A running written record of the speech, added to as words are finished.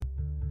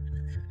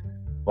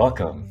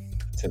Welcome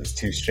to this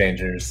Two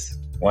Strangers,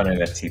 One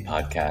NFT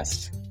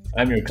podcast.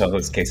 I'm your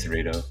co-host,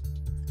 Quesarrito.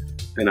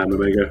 And I'm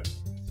Omega.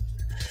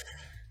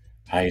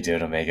 How you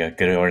doing, Omega?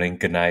 Good morning,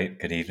 good night,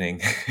 good evening.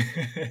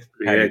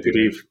 Yeah,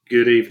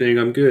 good evening.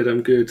 I'm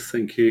good.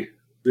 Thank you.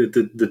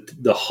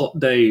 The hot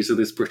days of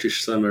this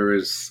British summer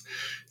is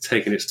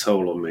taking its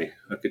toll on me.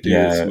 I could do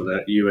with some of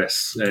that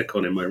US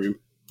aircon in my room.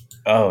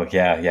 Oh,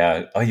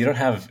 yeah. Oh, you don't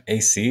have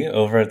AC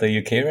over at the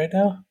UK right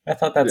now? I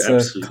thought that's a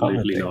common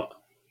Absolutely thing. not.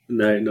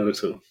 No, not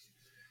at all.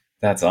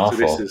 That's So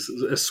awful. this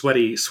is a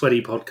sweaty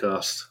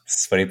podcast.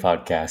 Sweaty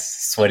podcast,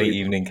 sweaty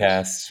evening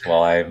cast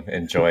while I'm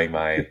enjoying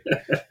my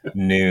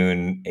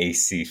noon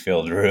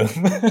AC-filled room.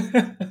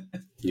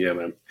 Yeah,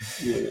 man.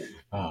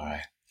 All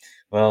right.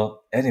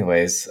 Well,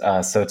 anyways,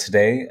 so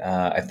today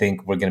I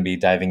think we're going to be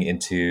diving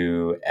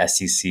into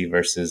SEC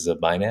versus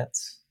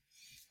Binance.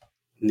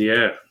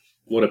 Yeah,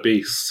 what a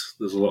beast.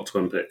 There's a lot to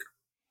unpick.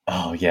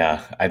 Oh,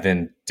 yeah. I've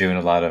been doing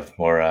a lot of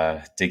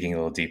more digging a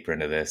little deeper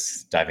into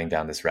this, diving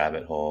down this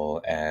rabbit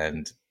hole,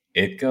 and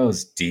it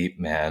goes deep,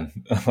 man.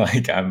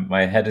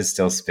 My head is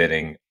still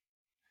spinning.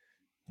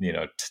 You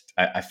know,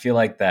 I feel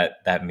like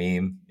that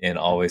meme in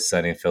Always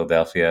Sunny in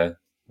Philadelphia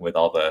with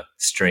all the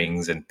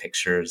strings and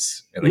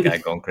pictures and the guy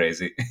going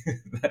crazy.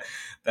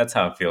 That's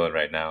how I'm feeling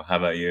right now. How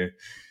about you?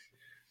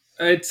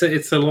 It's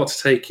a lot to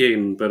take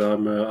in, but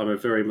I'm a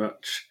very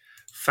much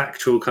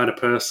factual kind of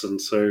person,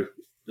 so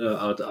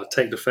I'll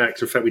take the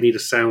facts. In fact, we need a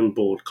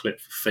soundboard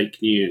clip for fake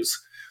news.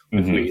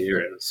 If we hear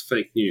it, it's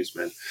fake news,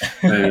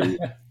 man.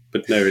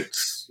 But no,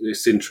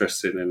 it's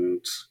interesting,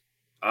 and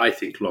I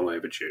think long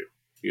overdue.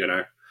 You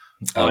know,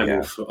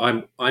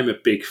 I'm a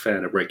big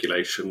fan of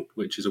regulation,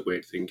 which is a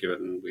weird thing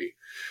given we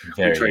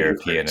Very trade in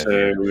European of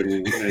crypto you.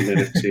 and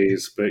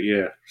NFTs. But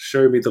yeah,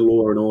 show me the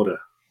law and order.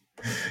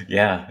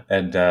 Yeah,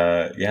 and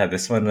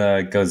this one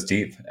goes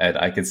deep, and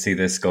I could see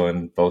this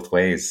going both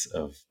ways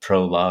of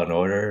pro law and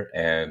order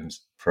and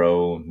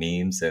pro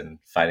memes and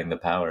fighting the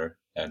power.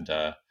 And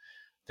I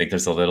think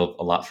there's a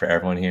lot for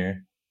everyone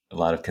here. A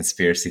lot of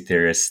conspiracy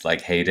theorists like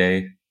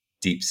heyday,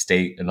 deep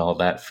state, and all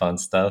that fun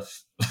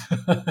stuff.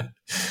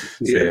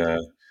 Yeah,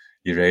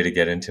 You ready to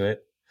get into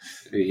it?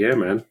 yeah,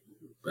 man.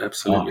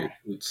 Absolutely. All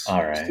Let's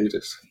right. do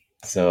this.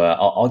 So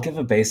I'll give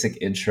a basic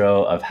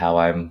intro of how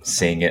I'm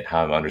seeing it,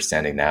 how I'm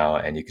understanding now,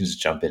 and you can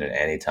just jump in at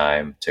any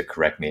time to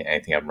correct me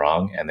anything I'm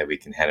wrong, and then we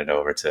can hand it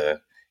over to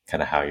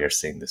kind of how you're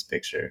seeing this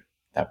picture.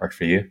 That work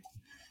for you?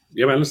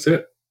 Yeah, man, let's do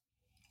it.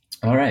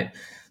 All right.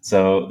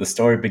 So the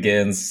story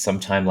begins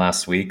sometime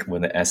last week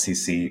when the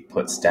SEC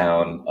puts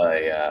down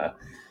a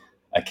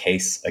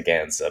case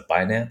against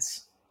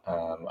Binance.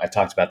 I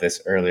talked about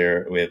this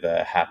earlier with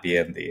Happy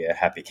and the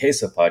Happy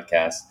Queso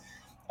podcast.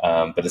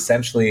 But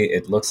essentially,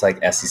 it looks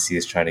like SEC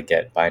is trying to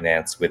get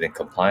Binance within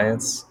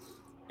compliance,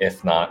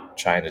 if not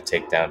trying to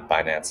take down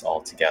Binance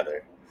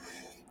altogether.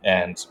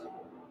 And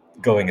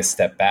going a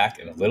step back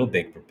in a little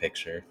bigger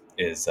picture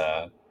is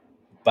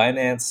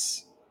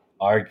Binance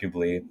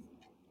arguably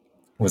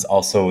was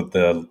also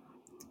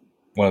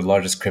one of the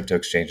largest crypto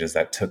exchanges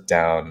that took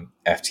down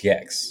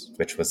FTX,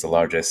 which was the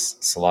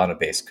largest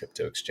Solana-based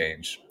crypto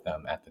exchange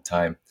at the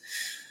time.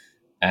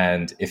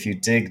 And if you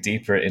dig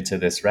deeper into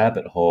this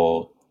rabbit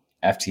hole,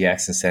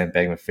 FTX and Sam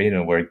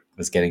Bankman-Fried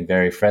was getting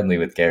very friendly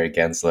with Gary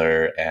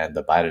Gensler and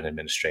the Biden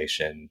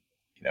administration,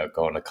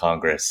 going to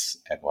Congress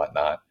and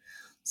whatnot.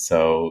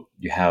 So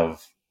you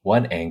have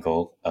one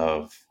angle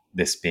of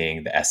this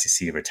being the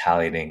SEC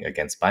retaliating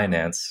against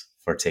Binance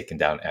for taking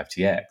down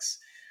FTX.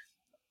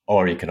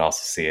 Or you can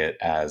also see it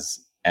as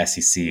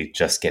SEC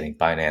just getting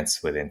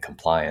Binance within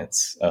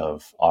compliance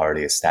of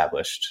already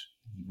established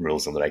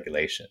rules and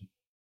regulation.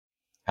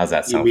 How's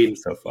that sound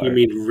so far? You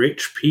mean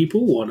rich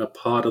people want a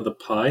part of the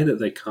pie that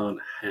they can't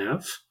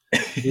have?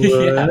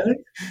 Yeah,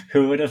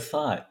 who would have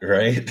thought,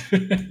 right?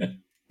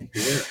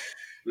 Yeah,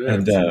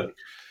 And absolutely.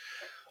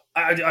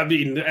 I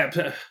mean,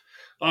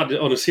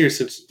 on a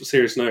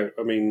serious note,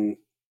 I mean,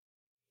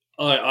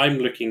 I'm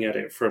looking at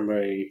it from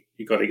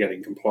you got to get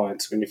in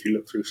compliance. I mean, if you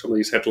look through some of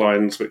these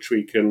headlines, which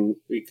we can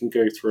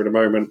go through in a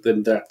moment,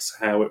 then that's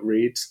how it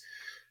reads.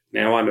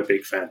 Now, I'm a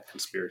big fan of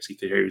conspiracy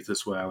theories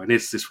as well. And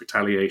is this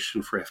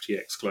retaliation for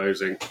FTX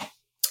closing?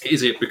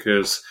 Is it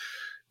because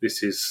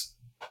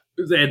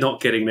they're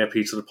not getting their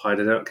piece of the pie,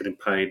 they're not getting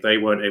paid, they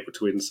weren't able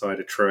to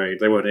insider trade,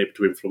 they weren't able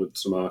to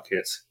influence the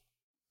market?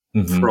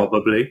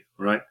 Probably,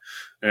 right?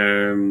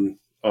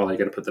 Are they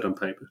going to put that on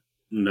paper?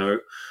 No.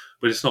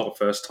 But it's not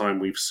the first time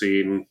we've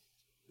seen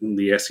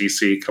the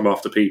SEC come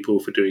after people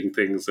for doing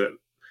things that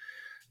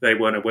they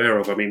weren't aware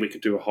of. I mean, we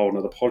could do a whole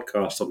other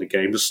podcast on the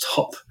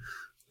GameStop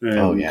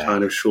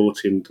kind of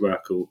short-in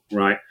debacle,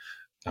 right?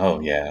 Oh,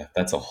 yeah.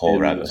 That's a whole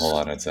rabbit hole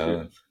on its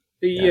own.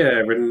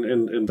 Yeah,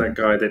 and that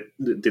guy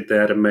that did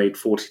that and made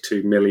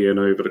 $42 million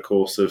over the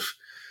course of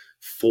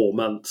 4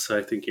 months,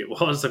 I think it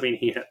was. I mean,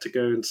 he had to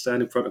go and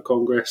stand in front of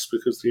Congress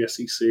because the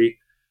SEC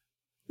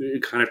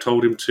kind of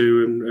told him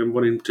to and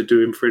wanted him to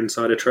do him for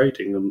insider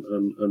trading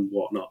and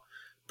whatnot,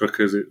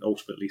 because it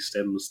ultimately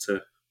stems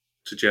to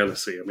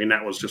jealousy. I mean,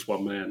 that was just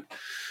one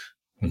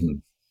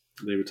man.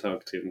 they were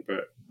targeting.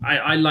 But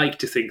I like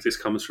to think this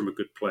comes from a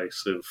good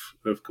place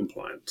of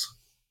compliance.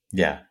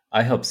 Yeah,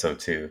 I hope so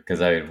too. Because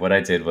what I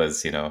did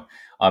was,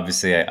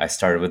 obviously I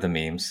started with the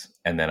memes,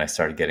 and then I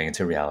started getting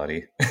into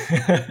reality.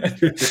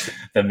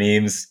 The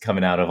memes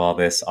coming out of all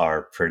this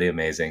are pretty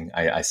amazing.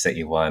 I sent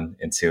you one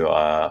into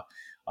our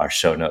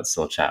show notes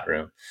little chat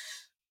room.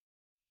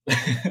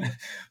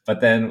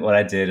 But then what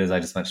I did is I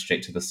just went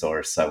straight to the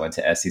source. So I went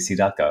to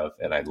sec.gov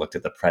and I looked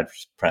at the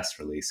press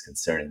release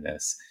concerning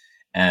this.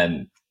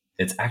 And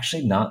it's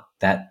actually not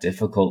that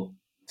difficult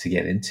to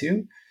get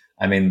into.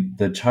 I mean,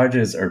 the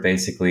charges are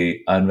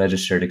basically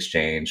unregistered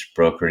exchange,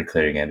 broker and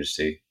clearing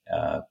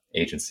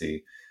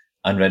agency,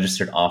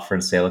 unregistered offer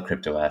and sale of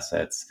crypto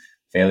assets,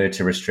 failure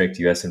to restrict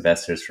U.S.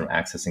 investors from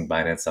accessing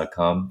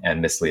Binance.com,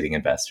 and misleading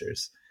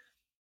investors.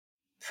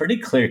 Pretty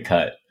clear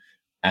cut.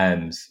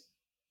 And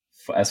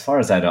as far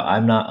as I know,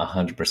 I'm not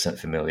 100%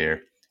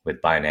 familiar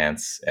with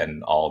Binance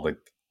and all the,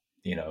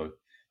 you know,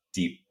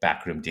 deep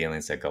backroom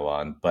dealings that go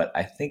on. But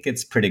I think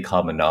it's pretty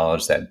common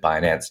knowledge that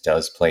Binance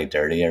does play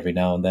dirty every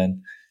now and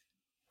then.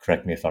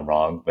 Correct me if I'm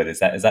wrong, but is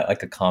that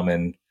like a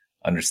common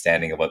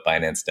understanding of what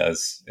Binance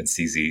does and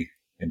CZ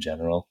in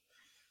general?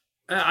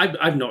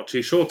 I'm not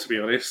too sure, to be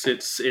honest.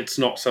 It's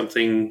not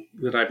something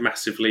that I've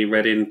massively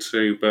read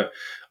into, but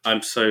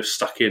I'm so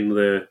stuck in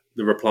the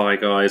reply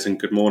guys and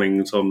good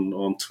mornings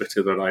on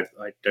Twitter that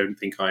I don't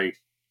think I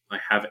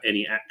have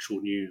any actual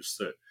news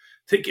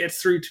that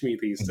gets through to me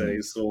these Mhm.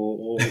 days,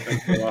 or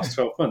for the last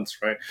 12 months,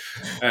 right?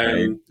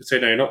 Right. So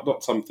no,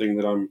 not something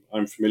that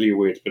I'm familiar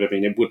with, but I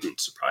mean, it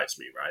wouldn't surprise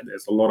me, right?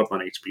 There's a lot of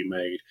money to be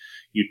made.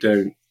 You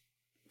don't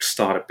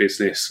start a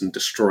business and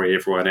destroy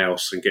everyone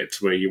else and get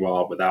to where you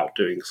are without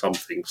doing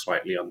something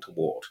slightly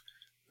untoward.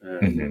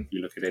 If Hmm.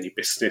 you look at any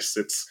business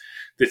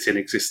that's in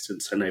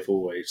existence and they've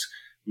always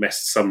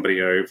messed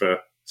somebody over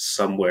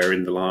somewhere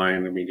in the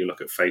line. I mean, you look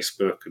at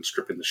Facebook and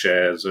stripping the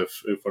shares of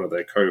one of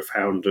their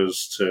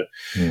co-founders to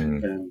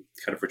Hmm. kind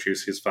of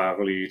reduce his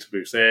value to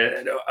boost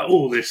their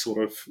all this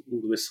sort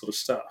of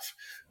stuff.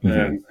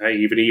 Hmm. Hey,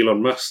 even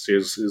Elon Musk,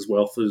 his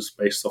wealth is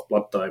based off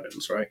blood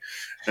diamonds, right?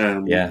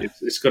 Yeah.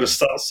 It's got to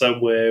start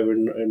somewhere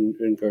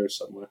and go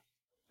somewhere.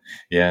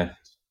 Yeah.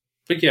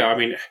 But yeah, I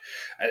mean,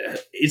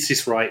 is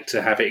this right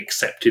to have it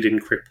accepted in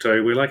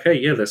crypto? We're like, hey,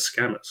 yeah, there's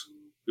scammers.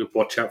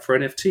 Watch out for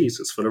NFTs.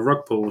 It's full of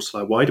rug pulls.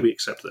 Like, why do we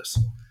accept this?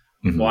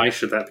 Hmm. Why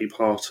should that be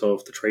part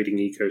of the trading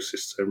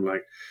ecosystem?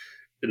 Like,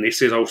 and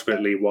this is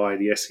ultimately why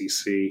the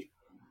SEC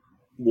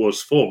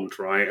was formed,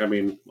 right? I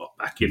mean,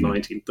 back in Hmm.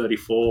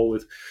 1934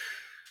 with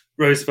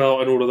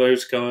Roosevelt and all of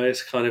those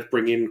guys kind of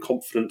bringing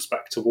confidence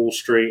back to Wall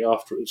Street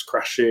after it was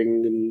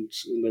crashing,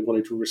 and they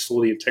wanted to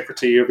restore the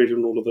integrity of it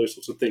and all of those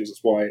sorts of things.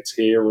 That's why it's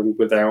here, and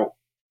without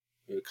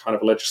kind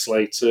of a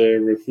legislator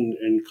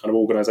and kind of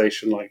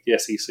organisation like the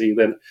SEC,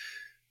 then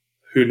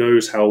who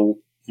knows how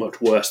much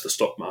worse the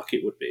stock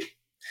market would be.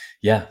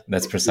 Yeah,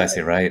 that's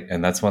precisely right.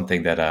 And that's one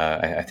thing that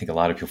I think a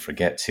lot of people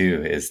forget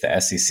too is the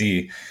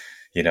SEC.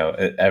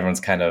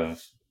 Everyone's kind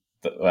of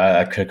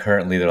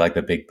currently they're like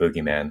the big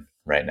boogeyman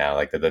right now,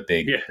 like the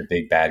big Yeah, the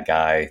big bad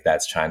guy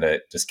that's trying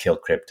to just kill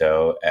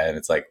crypto. And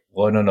it's like,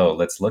 well, no,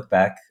 let's look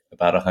back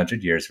about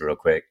 100 years real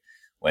quick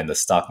when the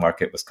stock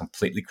market was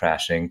completely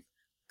crashing,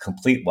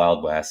 complete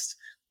wild west,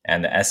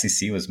 and the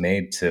SEC was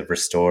made to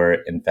restore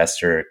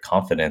investor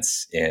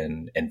confidence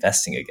in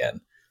investing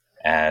again.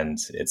 And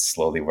it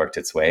slowly worked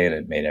its way, and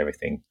it made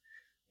everything,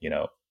 you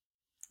know,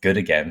 good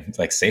again,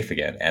 like safe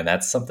again. And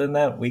that's something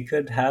that we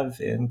could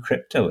have in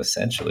crypto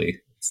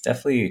essentially. It's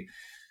definitely,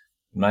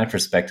 my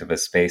perspective, a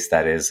space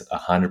that is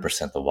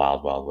 100% the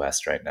wild, wild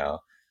west right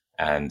now.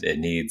 And it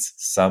needs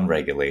some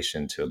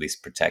regulation to at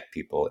least protect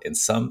people in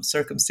some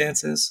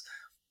circumstances,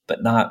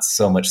 but not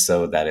so much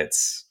so that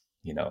it's,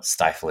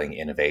 stifling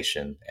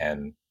innovation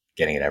and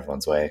getting in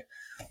everyone's way.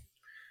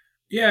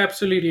 yeah,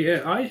 absolutely.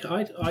 Yeah,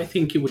 I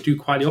think it would do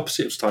quite the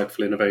opposite of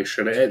stifle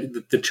innovation.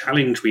 The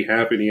challenge we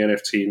have in the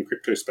NFT and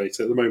crypto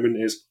space at the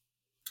moment is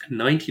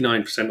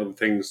 99% of the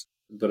things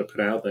that are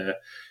put out there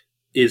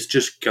is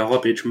just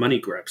garbage money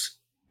grabs.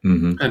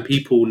 Mm-hmm. And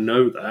people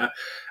know that,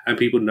 and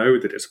people know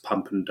that it's a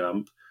pump and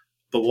dump.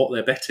 But what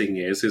they're betting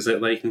is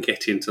that they can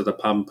get into the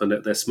pump and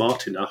that they're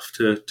smart enough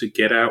to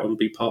get out and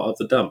be part of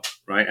the dump,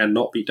 right, and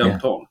not be Yeah.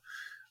 dumped on.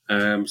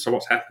 So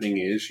what's happening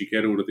is you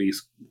get all of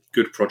these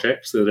good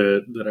projects that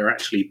are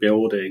actually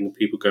building.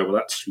 People go, well,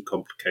 that's too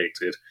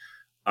complicated.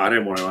 I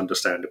don't want to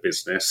understand a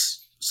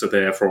business, so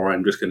therefore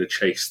I'm just going to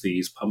chase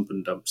these pump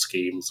and dump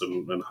schemes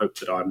and hope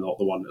that I'm not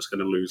the one that's going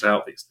to lose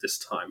out this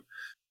time.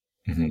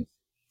 Mm-hmm.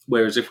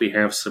 Whereas if we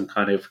have some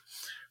kind of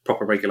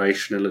proper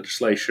regulation and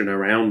legislation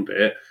around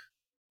it,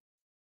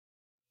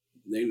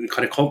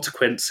 kind of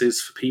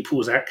consequences for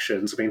people's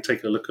actions. I mean,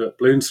 take a look at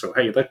Bloomsville.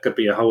 Hey, that could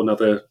be a whole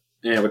other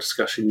hour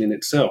discussion in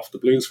itself. The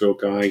Bloomsville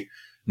guy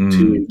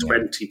doing Yeah.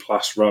 20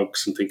 plus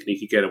rugs and thinking he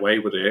could get away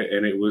with it,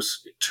 and it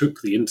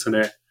took the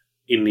internet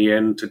in the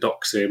end to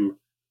dox him.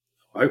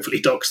 Hopefully,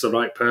 dox the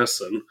right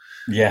person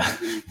Yeah.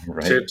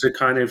 Right. to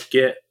kind of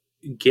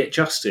get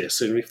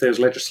justice. And if there's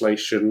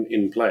legislation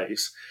in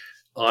place,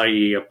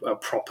 i.e., a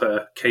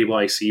proper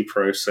KYC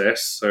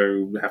process.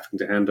 So having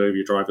to hand over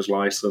your driver's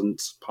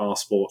license,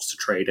 passports to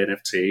trade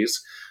NFTs,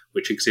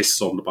 which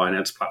exists on the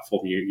Binance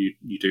platform.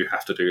 You do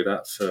have to do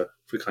that for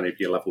kind of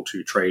your level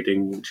 2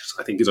 trading, which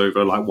I think is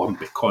over like one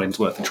Bitcoin's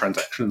worth of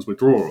transactions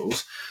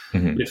withdrawals.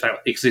 But Hmm. if that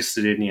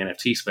existed in the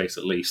NFT space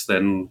at least,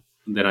 then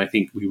I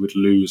think we would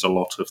lose a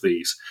lot of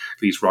these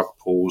rug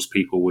pulls.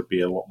 People would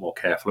be a lot more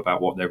careful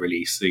about what they're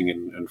releasing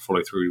and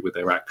follow through with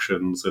their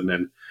actions. And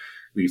then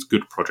these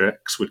good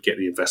projects would get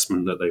the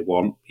investment that they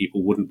want.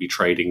 People wouldn't be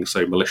trading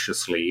so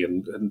maliciously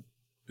and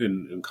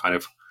kind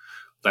of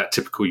that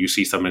typical, you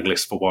see something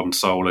list for 1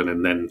 sol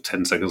and then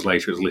 10 seconds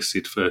later it's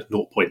listed for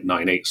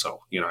 0.98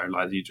 sol.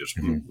 Like you just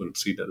Hmm. wouldn't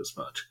see that as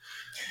much.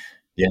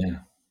 Yeah,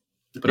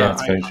 But yeah,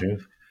 it's very true.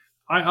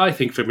 I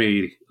think for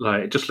me,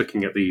 like just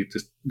looking at the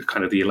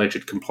kind of the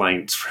alleged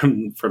complaints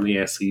from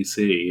the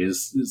SEC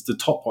is the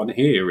top one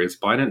here is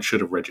Binance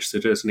should have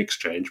registered as an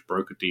exchange,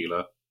 broker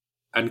dealer,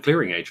 and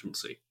clearing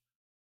agency.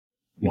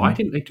 Why Hmm.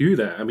 didn't they do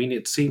that? I mean,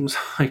 it seems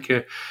like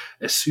a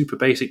super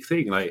basic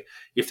thing. Like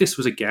if this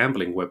was a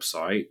gambling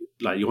website,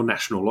 like your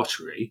national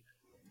lottery,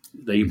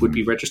 they would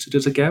be Hmm. registered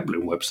as a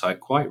gambling website,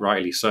 quite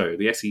rightly so.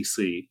 The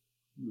SEC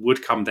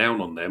would come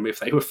down on them if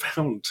they were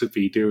found to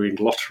be doing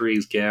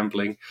lotteries,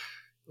 gambling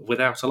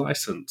without a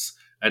license,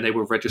 and they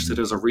were registered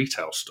Hmm. as a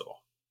retail store.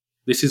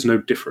 This is no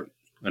different,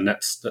 and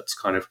that's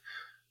kind of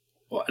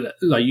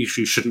like you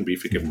shouldn't be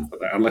forgiven Hmm. for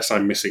that unless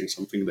I'm missing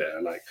something there.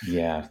 Like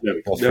Yeah. no,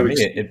 Well, for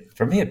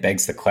no, me, it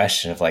begs the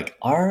question of like,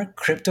 are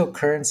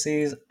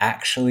cryptocurrencies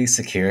actually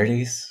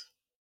securities?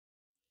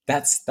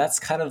 That's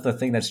kind of the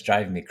thing that's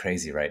driving me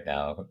crazy right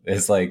now.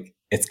 Is like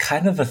it's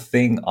kind of a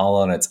thing all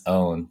on its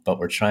own, but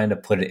we're trying to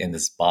put it in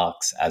this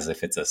box as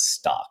if it's a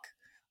stock.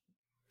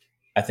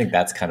 I think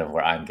that's kind of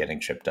where I'm getting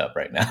tripped up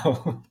right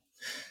now.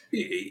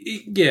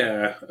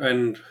 yeah,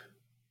 and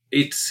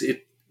it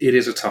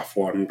is a tough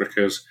one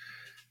because,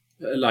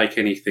 like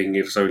anything,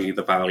 it's only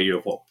the value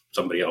of what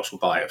somebody else will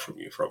buy it from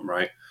you from,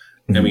 right?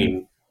 I Hmm.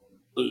 mean,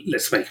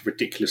 let's make a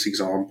ridiculous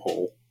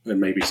example, and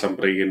maybe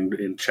somebody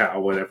in chat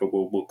or whatever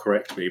will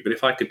correct me. But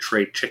if I could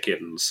trade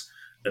chickens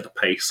at a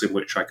pace in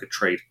which I could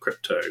trade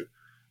crypto,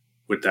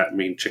 would that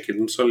mean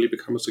chickens suddenly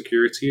become a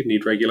security and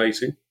need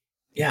regulating?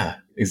 Yeah,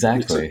 It's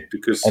exactly.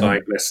 because like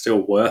And they're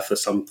still worth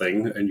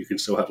something, and you can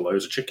still have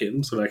loads of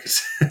chickens. And I could,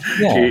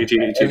 yeah, do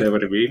you know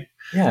what I mean?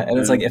 yeah, and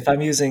it's like Um, if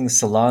I'm using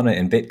Solana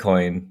and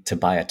Bitcoin to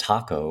buy a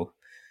taco,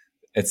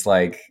 it's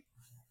like,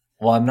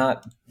 well, I'm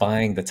not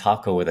buying the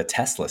taco with a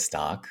Tesla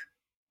stock,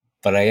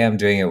 but I am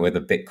doing it with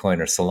a Bitcoin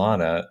or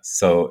Solana.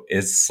 So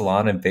is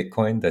Solana and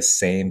Bitcoin the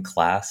same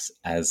class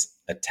as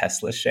a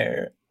Tesla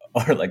share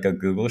or like a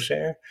Google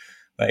share?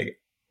 Like,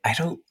 I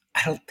don't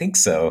think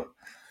so.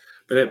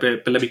 but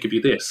let me give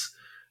you this: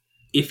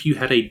 if you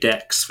had a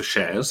DEX for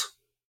shares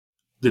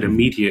that Mhm.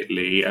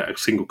 immediately, at a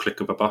single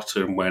click of a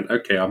button, went,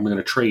 okay, I'm going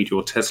to trade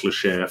your Tesla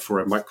share for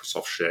a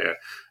Microsoft share,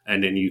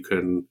 and then you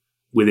can,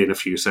 within a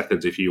few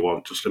seconds, if you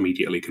want, just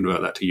immediately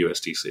convert that to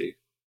USDC.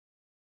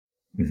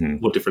 Mhm.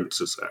 What difference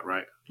is that,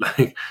 right?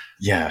 Like,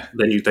 Yeah,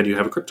 then you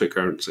have a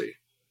cryptocurrency.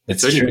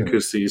 It's it's only true.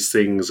 because these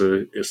things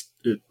are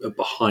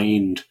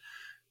behind,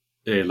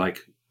 like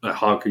a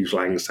Hargreaves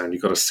Langston.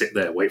 You've got to sit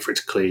there, wait for it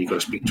to clear. You've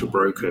got to speak to a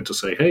broker to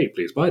say, hey,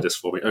 please buy this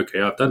for me. Okay,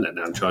 I've done that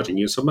now. I'm charging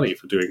you some money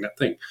for doing that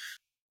thing.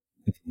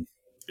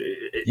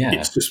 It's Yeah,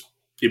 just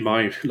in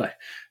my like,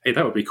 hey,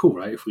 that would be cool,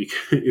 right? If we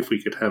if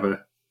we could have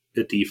a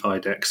DeFi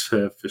DEX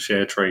for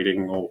share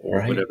trading or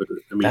right. whatever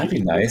that That'd be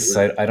immediately clears nice.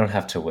 away. I don't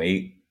have to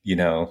wait,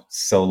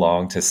 so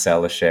long to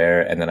sell a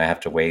share, and then I have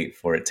to wait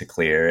for it to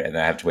clear, and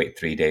then I have to wait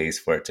 3 days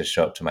for it to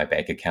show up to my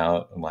bank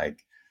account. I'm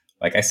like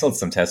I sold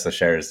some Tesla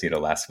shares,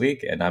 last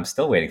week, and I'm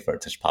still waiting for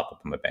it to pop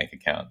up in my bank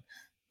account.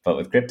 But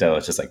with crypto,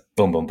 it's just like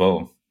boom, boom,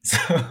 boom. So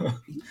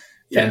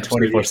Yeah, and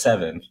absolutely.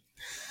 24/7.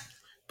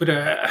 But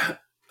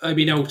I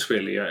mean,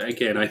 ultimately,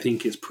 again, I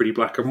think it's pretty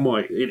black and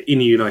white. In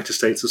the United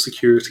States, a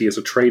security is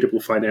a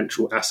tradable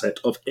financial asset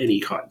of any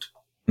kind.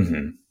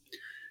 Hmm.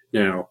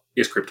 Now,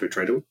 is crypto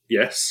tradable?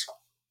 Yes.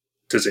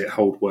 Does it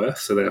hold worth?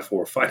 So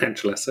therefore, a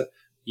financial asset?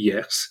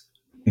 Yes.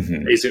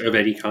 Hmm. Is it of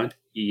any kind?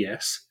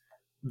 Yes.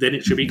 Then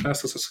it should be Hmm.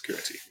 classed as a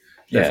security.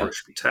 Therefore, Yeah. it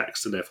should be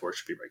taxed, and therefore, it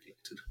should be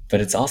regulated.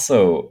 But it's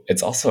also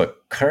a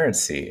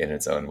currency in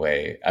its own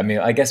way. I mean,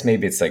 I guess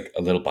maybe it's like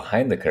a little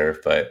behind the curve,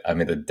 but I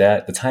mean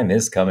the time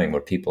is coming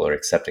where people are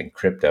accepting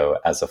crypto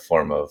as a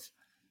form of,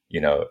 you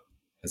know,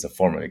 as a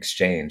form of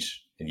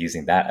exchange and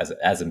using that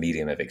as a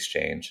medium of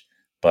exchange.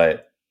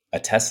 But a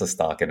Tesla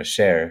stock and a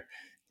share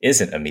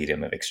isn't a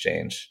medium of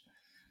exchange,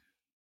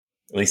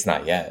 at least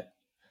not yet.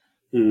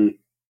 Mm.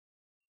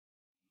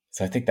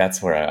 So I think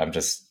that's where I'm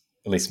just,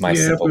 at least my Yeah,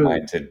 but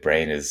simple-minded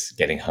brain is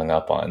getting hung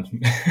up on.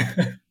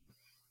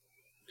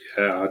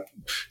 yeah,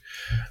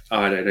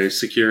 I don't know,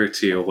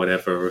 security or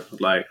whatever.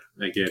 Like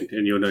again,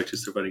 and you'll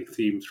notice the running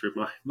theme through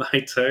my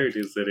tone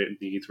is that it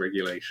needs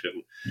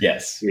regulation.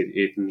 Yes,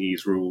 It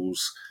needs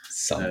rules.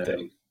 something.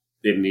 Um,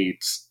 it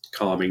needs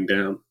calming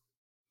down.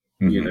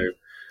 You Hmm. know,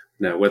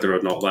 now whether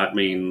or not that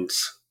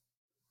means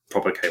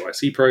proper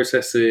KYC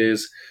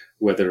processes,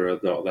 whether or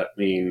not that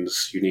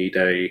means you need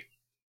a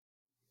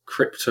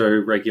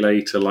crypto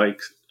regulator like,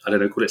 I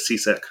don't know, call it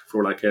CSEC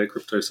for like a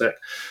crypto sec.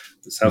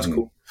 It sounds Hmm.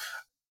 cool.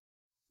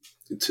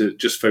 To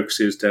just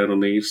focuses down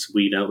on these,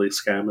 weed out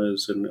these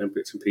scammers and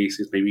bits and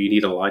pieces. Maybe you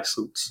need a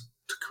license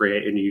to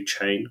create a new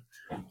chain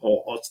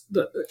or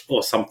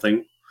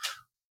something.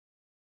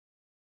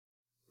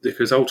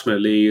 Because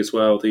ultimately, as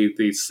well,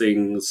 these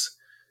things,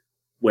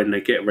 when they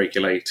get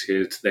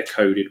regulated, they're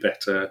coded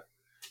better.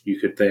 You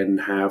could then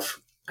have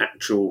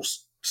actual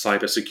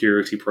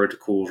cybersecurity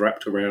protocols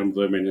wrapped around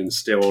them and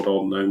instilled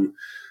on them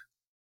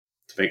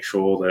to make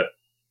sure that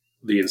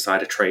the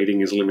insider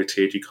trading is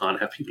limited. You can't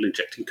have people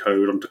injecting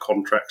code onto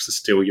contracts to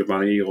steal your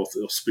money or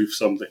spoof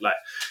something. Like,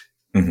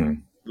 Hmm.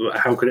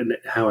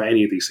 how are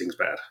any of these things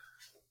bad?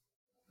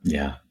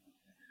 Yeah.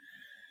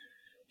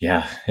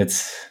 Yeah.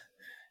 It's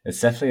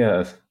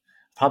definitely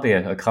probably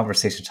a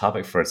conversation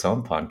topic for its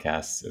own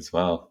podcast as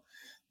well.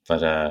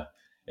 But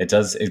it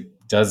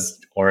does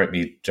orient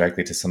me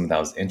directly to something that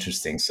was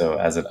interesting. So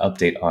as an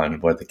update on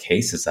where the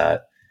case is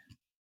at,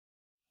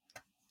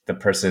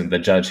 the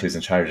judge who's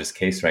in charge of this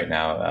case right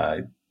now,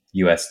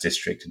 U.S.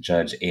 District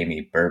Judge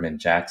Amy Berman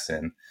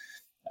Jackson,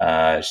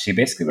 she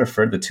basically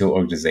referred the two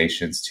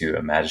organizations to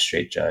a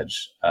magistrate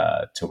judge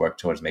to work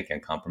towards making a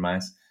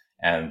compromise.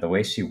 And the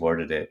way she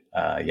worded it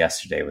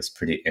yesterday was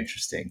pretty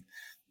interesting.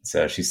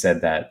 So she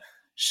said that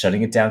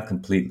shutting it down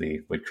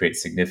completely would create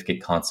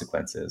significant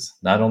consequences,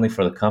 not only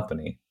for the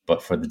company,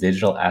 but for the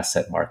digital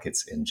asset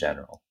markets in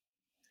general.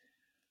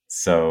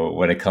 So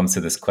when it comes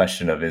to this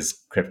question of is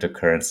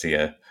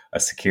cryptocurrency a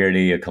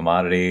security, a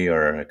commodity,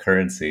 or a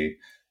currency,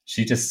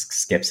 she just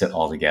skips it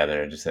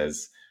altogether and just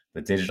says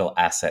the digital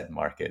asset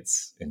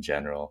markets in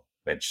general,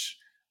 which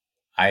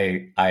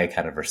I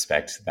kind of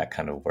respect that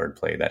kind of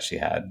wordplay that she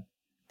had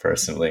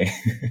personally.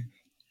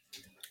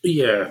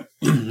 Yeah,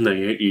 no,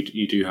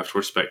 you do have to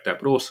respect that,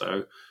 but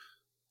also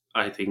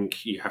I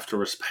think you have to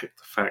respect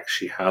the fact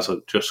she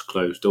hasn't just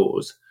closed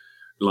doors.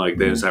 Like,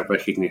 there's Mhm. that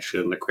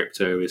recognition that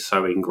crypto is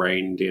so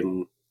ingrained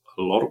in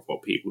a lot of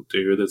what people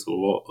do. There's a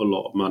lot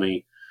of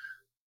money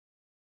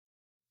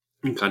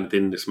kind of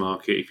in this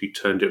market. If you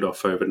turned it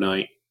off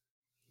overnight,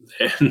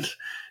 then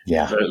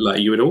Yeah, like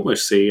you would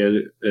almost see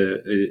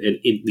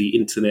the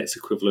internet's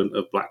equivalent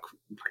of Black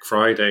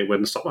Friday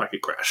when the stock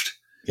market crashed.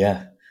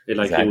 yeah, It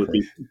would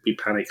exactly. be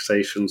panic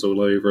stations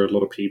all over. A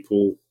lot of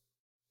people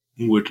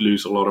would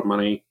lose a lot of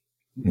money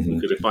Hmm.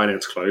 because if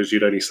Binance closed,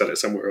 you'd only sell it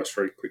somewhere else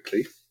very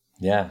quickly.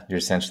 Yeah, you're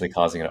essentially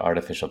causing an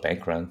artificial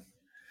bank run.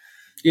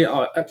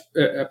 Yeah,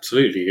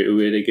 absolutely. It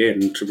would,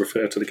 again, to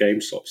refer to the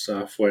GameStop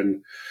stuff,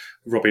 when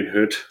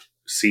Robinhood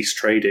ceased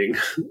trading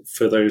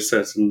for those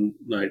certain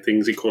like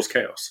things, it caused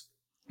chaos.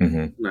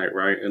 Hmm. Like,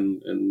 right,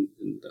 and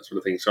that sort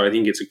of thing. So I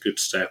think it's a good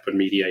step, and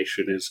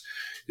mediation is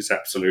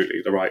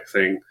absolutely the right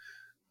thing.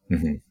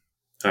 Hmm.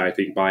 I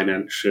think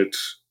Binance should,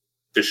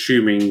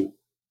 assuming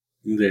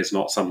there's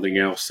not something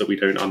else that we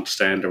don't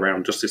understand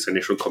around just this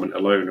initial comment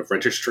alone of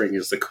registering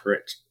as the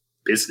correct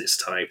business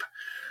type,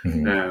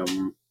 Hmm.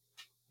 um,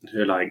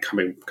 like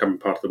coming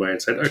part of the way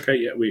and said, okay,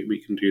 yeah,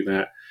 we can do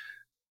that.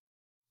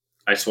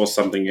 I saw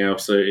something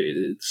else.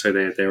 So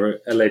they're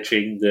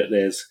alleging that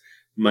there's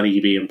money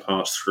being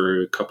passed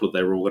through a couple of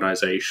their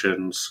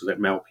organisations, that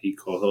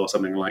Melpeak or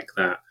something like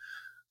that.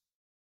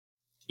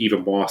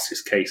 Even whilst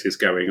this case is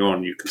going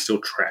on, you can still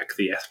track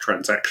the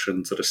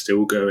transactions that are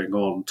still going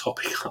on,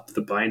 topping up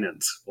the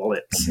Binance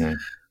wallets Hmm.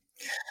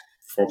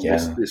 from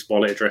this, Yeah, this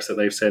wallet address that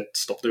they've said,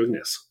 stop doing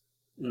this.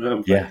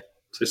 yeah,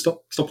 So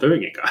stop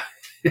doing it,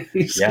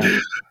 guys. yeah.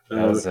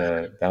 uh,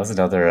 That was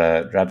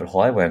another rabbit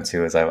hole I went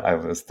to. Is I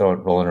was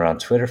rolling around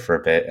Twitter for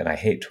a bit, and I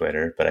hate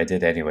Twitter, but I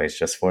did anyways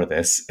just for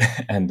this.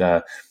 And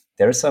there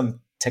are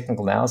some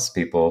technical analysis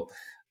people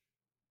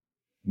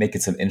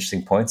making some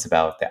interesting points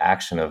about the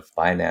action of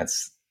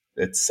Binance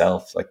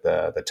itself, like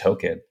the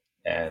token,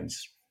 and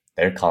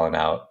they're calling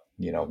out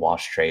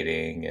wash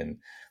trading, and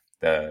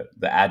the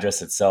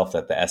address itself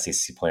that the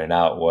SEC pointed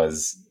out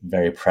was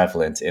very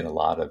prevalent in a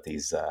lot of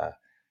these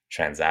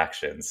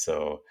transactions.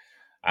 So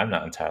I'm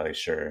not entirely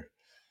sure,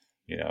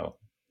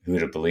 who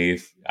to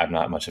believe. I'm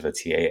not much of a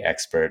TA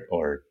expert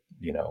or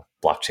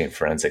blockchain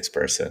forensics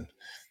person,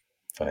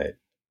 but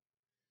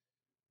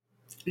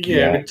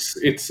yeah, and yeah, it's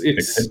it could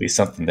it's be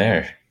something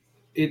there.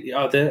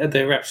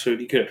 they're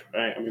absolutely good,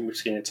 right? I mean, we've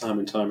seen it time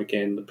and time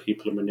again that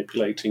people are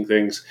manipulating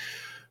things.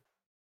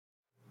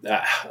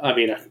 I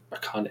mean, I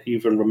can't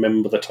even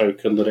remember the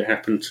token that it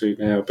happened to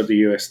now, but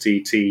the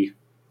USDT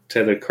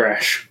tether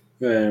crash,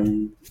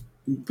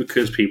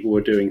 because people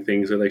were doing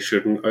things that they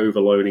shouldn't,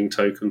 overloading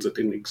tokens that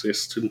didn't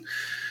exist,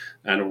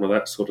 and all of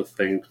that sort of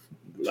thing.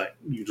 Like,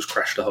 you just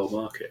crash the whole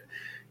market.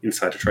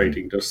 Insider Mhm.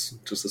 trading does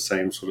the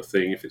same sort of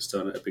thing if it's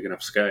done at a big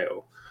enough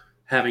scale.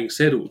 Having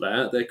said all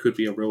that, there could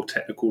be a real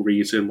technical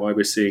reason why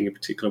we're seeing a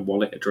particular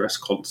wallet address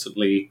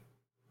constantly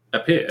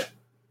appear.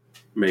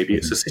 Maybe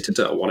it's a Mhm.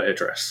 Citadel wallet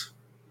address,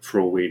 for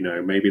all we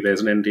know. Maybe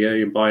there's an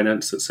NDA in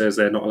Binance that says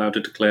they're not allowed to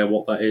declare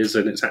what that is,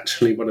 and it's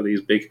actually one of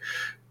these big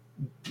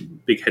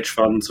hedge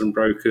funds and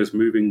brokers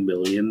moving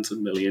millions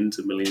and millions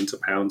and millions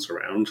of pounds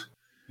around.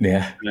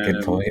 Yeah, good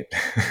Um, point.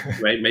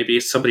 right? Maybe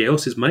it's somebody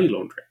else's money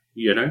laundering,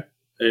 Yeah,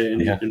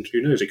 and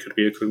who knows? It could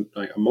be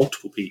like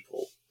multiple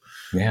people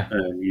yeah,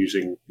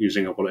 using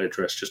a wallet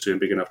address just doing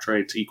big enough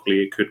trades. Equally,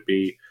 it could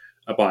be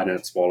a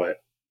Binance wallet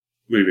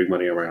moving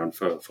money around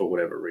for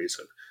whatever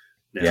reason.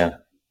 Now, yeah.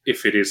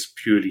 if it is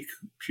purely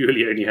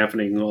only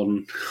happening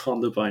on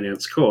the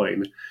Binance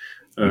coin,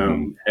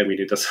 Hmm. I mean,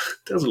 it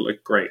doesn't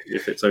look great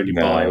if it's only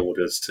buy No,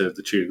 orders to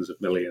the tunes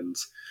of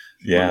millions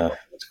on the yeah,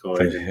 Binance but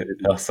coin, it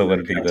and also no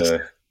wouldn't be counter.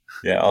 the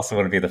yeah, also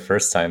wouldn't be the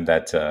first time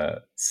that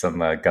some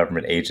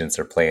government agents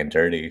are playing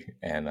dirty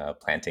and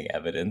planting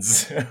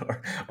evidence,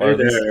 or I at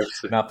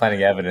least know. not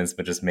planting evidence,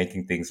 but just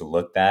making things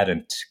look bad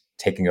and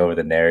taking over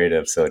the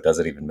narrative, so it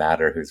doesn't even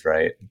matter who's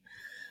right.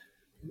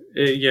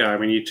 Yeah, I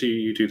mean,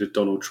 you do the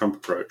Donald Trump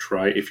approach,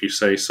 right? If you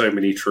say so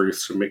many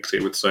truths and mix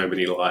it with so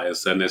many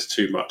lies, then there's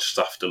too much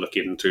stuff to look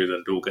into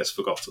that it all gets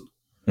forgotten.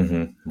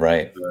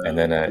 Right, and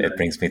then You it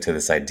brings me to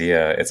this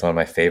idea. It's one of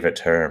my favorite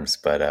terms,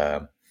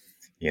 but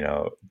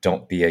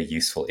don't be a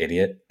useful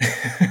idiot.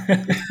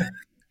 know.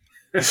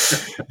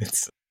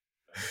 It's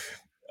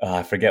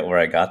I forget where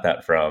I got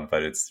that from,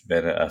 but it's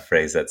been a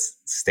phrase that's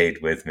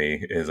stayed with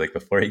me. Is like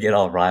before you get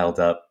all riled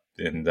up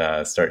and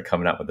start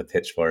coming out with the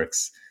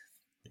pitchforks,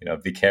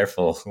 be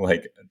careful.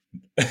 Like,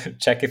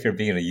 check if you're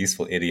being a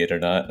useful idiot or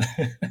not,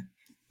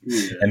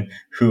 Yeah, and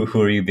who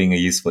are you being a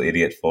useful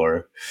idiot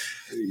for?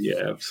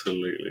 yeah,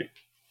 absolutely,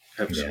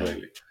 Yeah,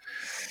 absolutely.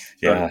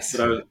 But yes,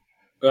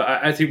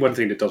 I think one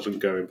thing that doesn't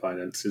go in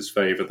Binance's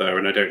favour, though,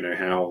 and I don't know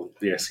how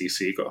the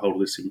SEC got hold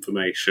of this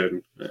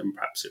information.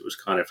 Perhaps it was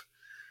kind of,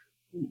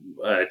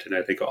 I don't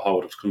know, they got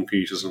hold of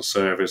computers and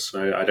servers.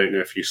 I don't know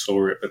if you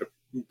saw it, but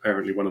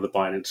apparently one of the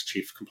Binance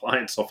chief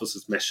compliance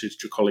officers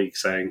messaged your colleague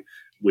saying,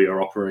 "We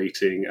are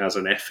operating as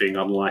an effing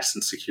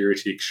unlicensed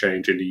security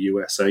exchange in the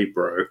USA,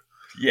 bro."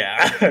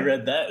 yeah. I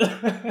read that,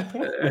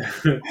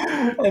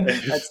 and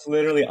that's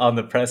literally on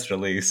the press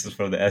release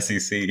from the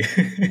SEC.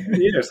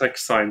 Yeah, it's like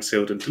signed,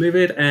 sealed, and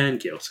delivered, and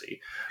guilty.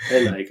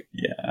 And like,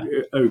 Yeah.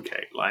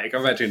 okay, like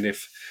imagine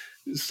if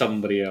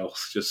somebody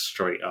else just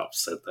straight up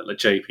said that, like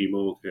JP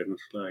Morgan,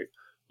 like,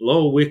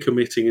 "Lol, we're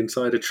committing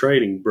insider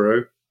trading,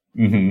 bro."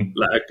 Hmm.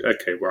 Like,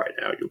 okay, right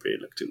now you're being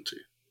looked into.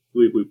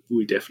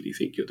 We definitely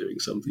think you're doing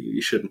something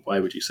you shouldn't. Why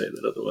would you say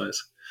that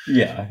otherwise?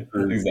 Yeah,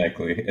 Um,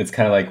 exactly. It's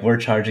kind of like we're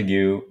charging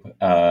you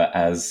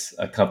as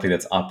a company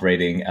that's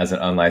operating as an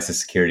unlicensed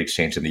security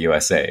exchange in the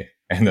USA.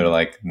 And they're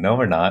like, no,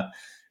 we're not.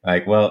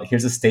 Like, well,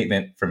 here's a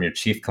statement from your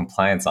chief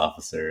compliance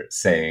officer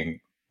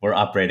saying we're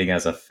operating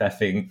as a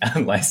feffing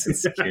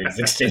unlicensed securities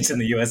exchange in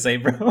the USA,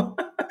 bro.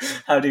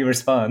 How do you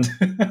respond?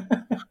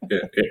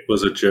 it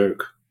was a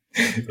joke.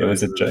 It Right?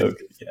 was a joke.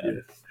 Yeah.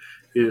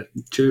 Yeah, yeah,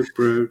 joke,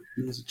 bro.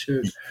 It was a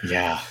joke.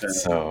 Yeah. Uh,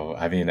 So,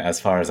 I mean, as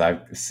far as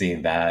I've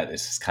seen that,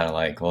 it's just kind of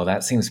like, well,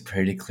 that seems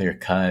pretty clear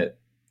cut,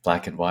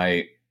 black and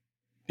white,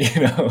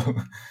 you know,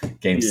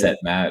 game, yeah. set,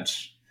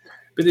 match.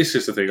 But this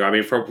is the thing. I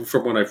mean, from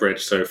what I've read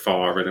so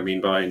far, and I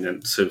mean,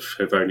 Binance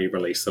have only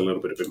released a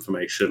little bit of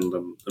information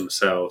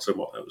themselves, and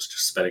what that was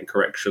just spelling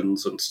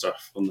corrections and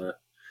stuff on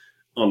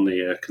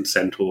the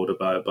consent order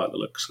by the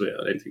looks of it.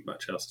 I don't think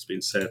much else has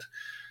been said.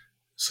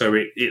 So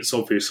it's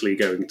obviously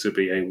going to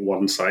be a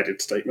one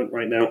sided statement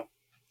right now.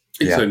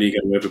 It's Yeah. only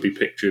going to ever be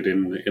pictured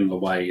in the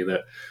way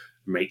that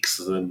makes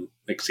the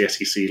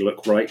SEC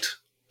look right.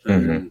 Hmm.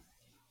 Um,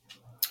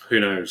 who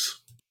knows?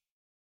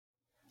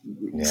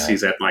 Yeah.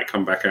 CZ might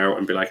come back out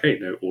and be like, "Hey,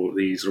 no, all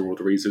these are all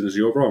the reasons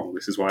you're wrong.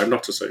 This is why I'm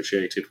not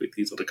associated with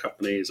these other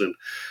companies." And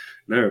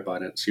no,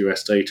 Binance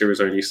US data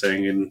is only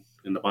staying in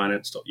the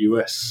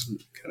Binance.us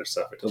kind of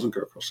stuff. It doesn't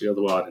go across the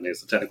other one, and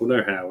there's the technical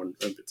know-how and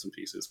bits and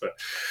pieces. But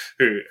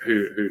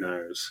who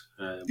knows?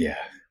 Yeah.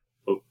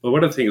 But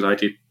one of the things I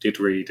did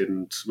read,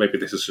 and maybe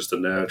this is just a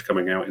nerd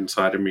coming out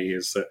inside of me,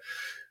 is that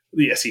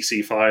the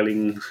SEC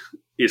filing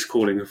is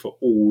calling for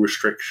all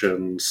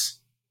restrictions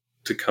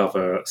to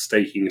cover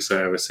staking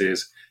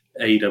services,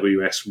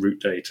 AWS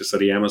root data, so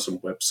the Amazon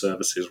Web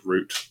Services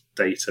root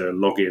data,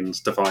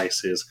 logins,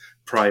 devices,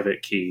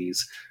 private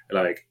keys,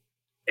 like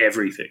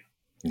everything.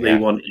 They Yeah.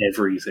 want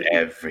everything.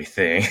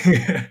 Everything.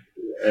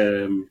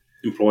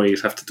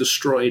 Employees have to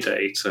destroy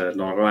data,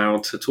 not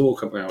allowed to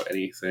talk about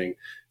anything.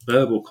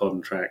 Verbal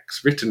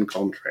contracts, written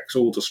contracts,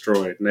 all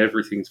destroyed, and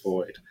everything's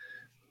void.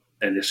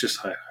 And it's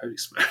just like, holy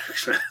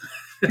smokes,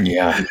 man.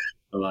 Yeah.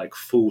 Like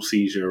full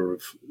seizure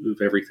of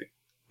everything.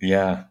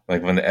 Yeah.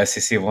 Like when the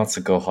SEC wants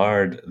to go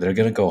hard, they're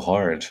going to go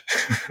hard.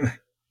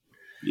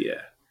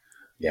 Yeah. So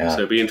Yeah.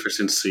 it'd be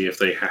interesting to see if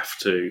they have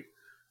to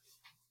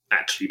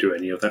actually do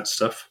any of that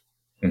stuff.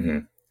 Hmm.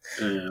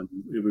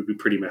 It would be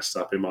pretty messed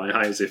up in my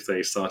eyes if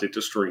they started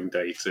destroying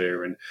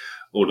data and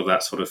all of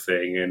that sort of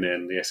thing, and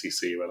then the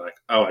SEC were like,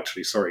 "Oh,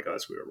 actually, sorry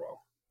guys, we were wrong."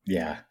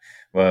 Yeah.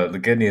 Well, the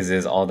good news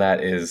is all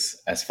that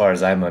is, as far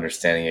as I'm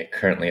understanding it,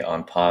 currently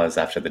on pause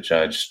after the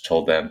judge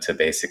told them to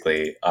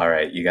basically, all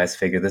right, you guys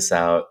figure this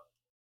out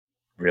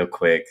real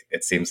quick.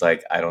 It seems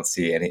like I don't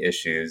see any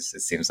issues.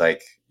 It seems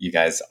like you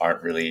guys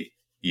aren't really,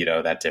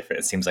 that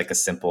different. It seems like a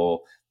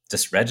simple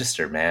just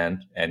register,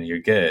 man, and you're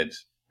good.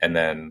 And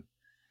then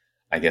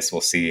I guess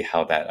we'll see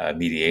how that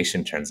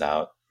mediation turns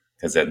out,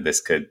 because then this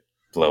could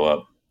blow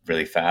up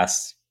really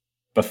fast.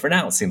 But for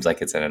now, it seems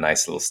like it's in a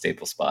nice little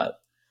stable spot.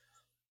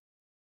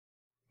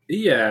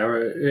 Yeah,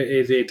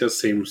 it does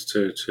seem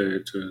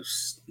to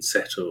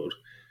settled.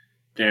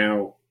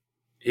 Now,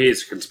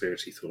 here's a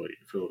conspiracy Oh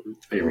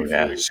theory for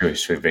yeah, you.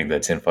 should we bring the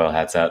tinfoil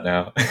hats out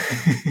now?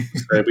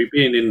 So we've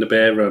been in the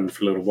bear run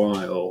for a little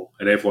while,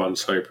 and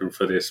everyone's hoping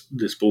for this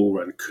bull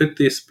run. Could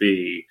this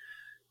be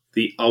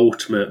the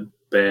ultimate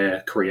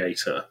bear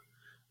creator?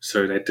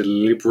 So they're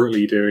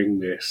deliberately doing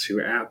this to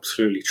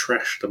absolutely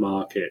trash the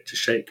market to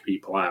shake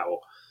people out,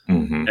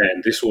 Hmm.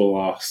 and this will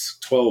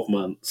last 12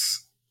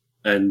 months,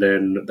 and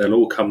then they'll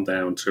all come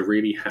down to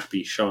really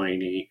happy,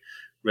 shiny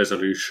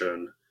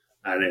resolution,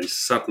 and then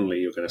suddenly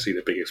you're going to see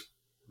the biggest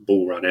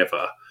bull run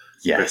ever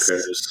Yes.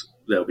 because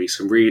there'll be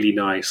some really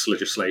nice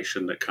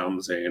legislation that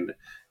comes in.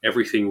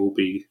 Everything will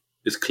be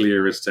as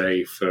clear as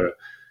day for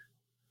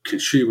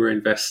consumer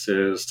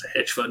investors to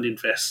hedge fund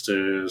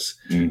investors.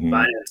 Hmm.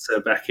 Binance are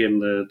back in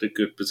the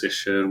good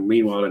position.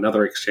 Meanwhile,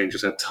 another exchange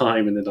has had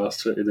time in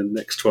the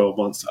next 12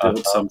 months to build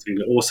Uh-huh. something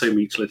that also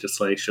meets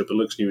legislation but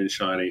looks new and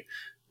shiny.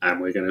 And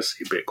we're going to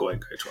see Bitcoin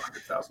go to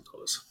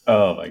 $100,000.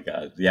 Oh my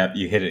God. Yeah,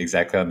 you hit it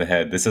exactly on the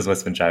head. This is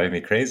what's been driving me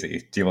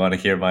crazy. Do you want to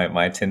hear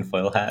my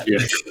tinfoil hat? Yeah.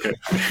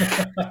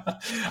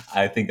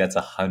 I think that's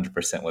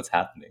 100% what's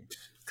happening.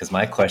 Because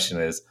my question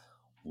is,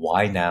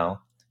 why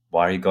now?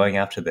 Why are you going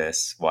after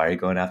this? Why are you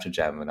going after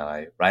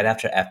Gemini? Right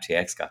after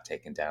FTX got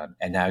taken down,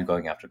 and now you're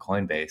going after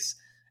Coinbase.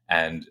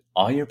 And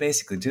all you're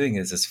basically doing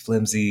is this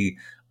flimsy,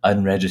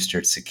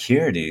 unregistered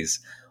securities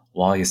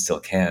while you still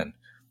can.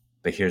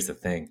 But here's the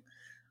thing,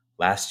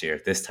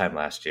 this time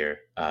last year,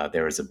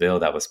 there was a bill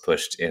that was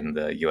pushed in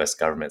the US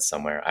government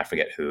somewhere. I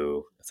forget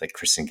who, it's like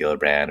Kristen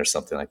Gillibrand or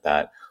something like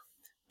that,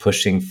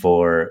 pushing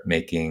for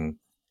making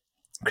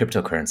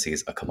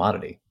cryptocurrencies a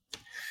commodity.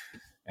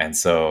 And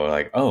so,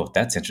 like, oh,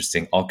 that's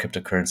interesting. All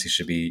cryptocurrencies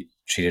should be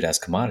treated as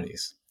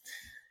commodities.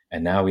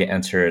 And now we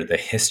enter the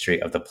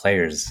history of the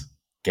players.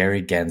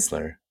 Gary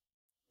Gensler.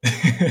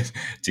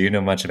 Do you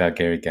know much about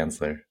Gary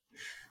Gensler?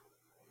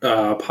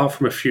 Apart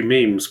from a few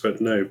memes,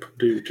 but no,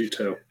 do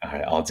tell. All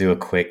right, I'll do a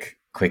quick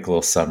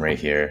little summary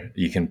here.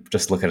 You can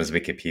just look at his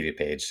Wikipedia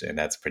page, and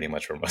that's pretty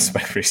much where most of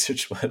my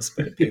research was.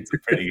 But it paints a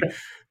pretty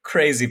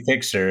crazy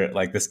picture.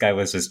 Like this guy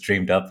was just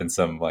dreamed up in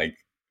some like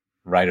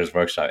writer's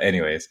workshop.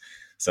 Anyways,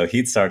 so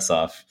he starts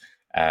off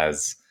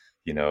as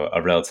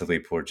a relatively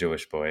poor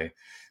Jewish boy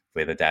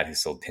with a dad who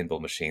sold pinball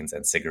machines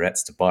and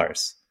cigarettes to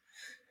bars,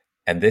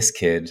 and this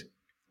kid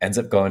ends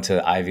up going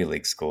to Ivy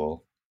League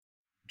school,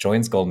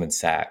 joins Goldman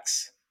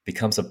Sachs,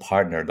 becomes a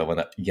partner, one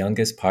of the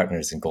youngest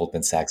partners in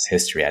Goldman Sachs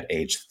history at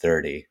age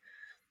 30.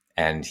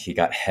 And he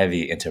got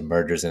heavy into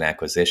mergers and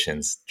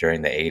acquisitions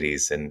during the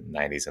 80s and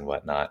 90s and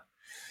whatnot.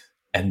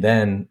 And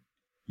then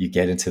you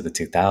get into the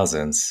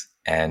 2000s,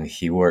 and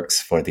he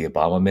works for the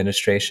Obama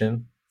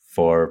administration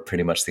for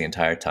pretty much the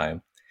entire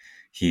time.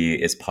 He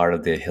is part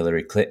of the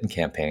Hillary Clinton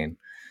campaign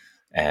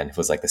and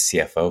was like the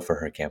CFO for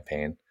her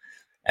campaign.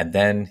 And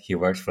then he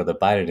worked for the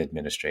Biden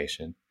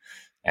administration,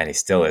 and he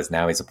still is.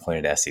 Now he's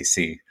appointed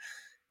SEC.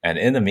 And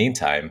in the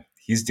meantime,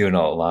 he's doing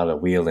a lot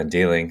of wheel and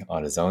dealing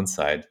on his own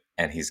side,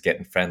 and he's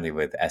getting friendly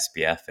with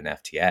SBF and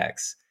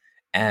FTX.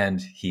 And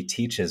he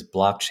teaches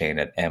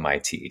blockchain at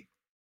MIT.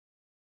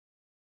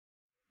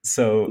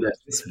 So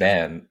this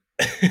man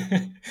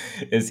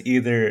is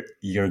either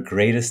your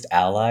greatest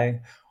ally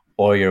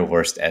or your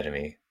worst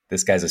enemy.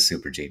 This guy's a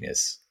super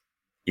genius,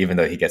 even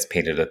though he gets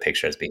painted a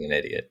picture as being an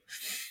idiot.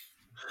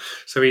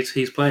 So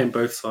he's playing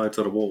both sides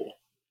of the wall,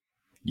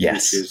 which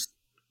Yes. is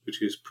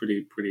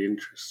pretty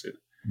interesting.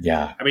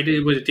 Yeah. I mean,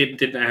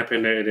 didn't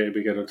happen.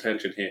 We get on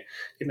tangent here.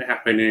 Didn't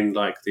happen in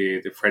like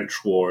the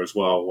French War as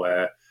well,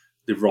 where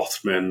the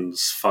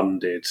Rothmans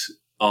funded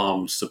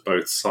arms to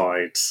both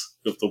sides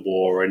of the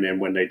war, and then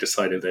when they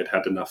decided they'd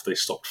had enough, they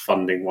stopped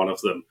funding one of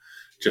them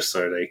just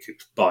so they could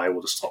buy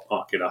all the stock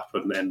market up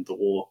and end the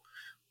war.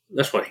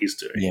 That's what he's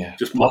doing. Yeah.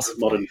 Just Possibly.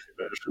 modern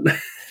version.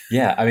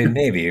 Yeah, I mean,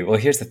 maybe. Well,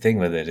 here's the thing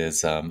with it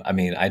is, I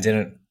mean,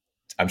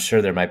 I'm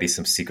sure there might be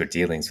some secret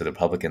dealings with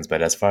Republicans,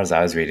 but as far as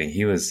I was reading,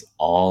 he was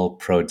all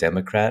pro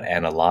Democrat.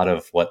 And a lot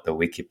of what the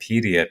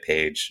Wikipedia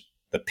page,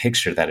 the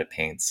picture that it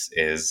paints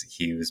is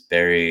he was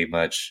very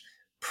much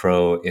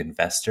pro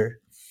investor.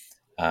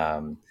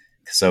 Um,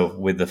 so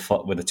with the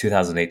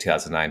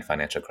 2008-2009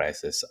 financial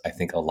crisis, I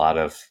think a lot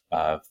of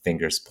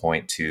fingers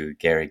point to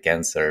Gary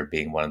Gensler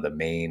being one of the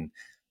main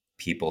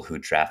people who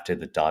drafted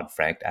the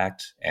Dodd-Frank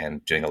Act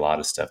and doing a lot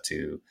of stuff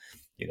to,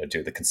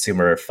 do the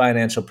consumer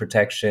financial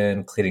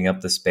protection, cleaning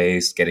up the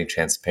space, getting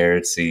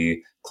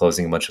transparency,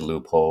 closing a bunch of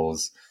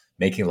loopholes,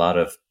 making a lot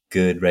of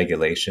good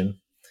regulation.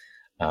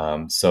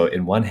 So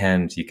in one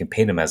hand, you can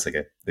paint him as like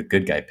the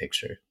good guy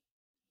picture.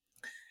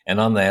 And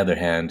on the other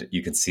hand,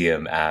 you can see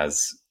him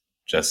as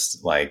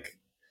just like,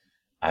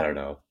 I don't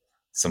know,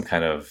 some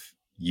kind of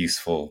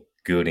useful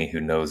goonie who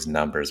knows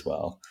numbers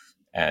well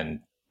and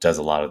does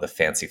a lot of the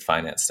fancy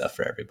finance stuff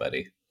for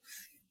everybody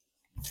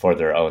for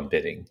their own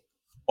bidding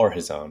or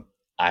his own.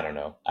 I don't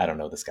know. I don't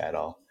know this guy at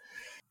all.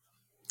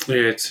 Yeah,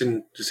 it's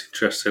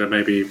interesting. And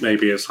maybe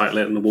it's like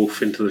letting the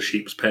wolf into the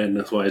sheep's pen.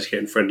 That's why he's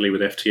getting friendly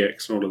with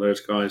FTX and all of those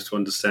guys to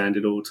understand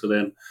it all to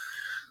then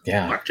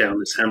Yeah. whack down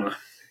this hammer.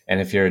 And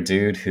if you're a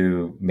dude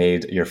who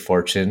made your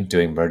fortune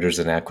doing mergers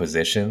and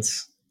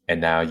acquisitions,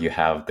 and now you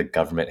have the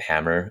government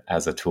hammer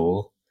as a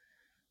tool,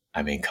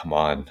 I mean, come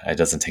on. It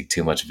doesn't take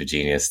too much of a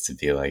genius to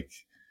be like,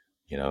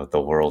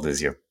 the world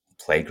is your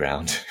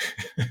playground.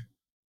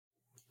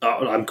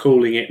 I'm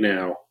calling it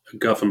now a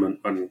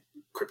government-run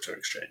crypto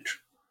exchange.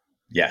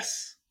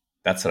 Yes.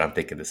 That's what I'm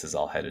thinking this is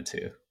all headed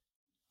to.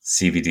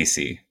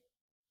 CBDC,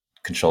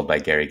 controlled by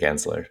Gary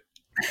Gensler.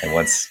 And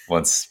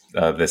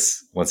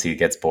once he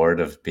gets bored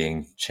of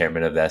being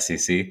chairman of the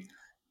SEC,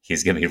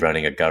 he's going to be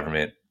running a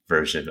government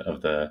version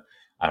of the,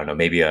 I don't know,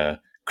 maybe a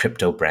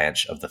crypto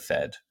branch of the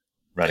Fed,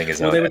 running his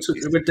Well, own they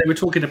SEC. were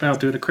talking about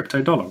doing a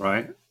crypto dollar,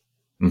 right?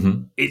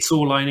 Mm-hmm. It's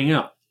all lining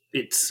up.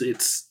 It's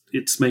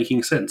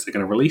making sense. They're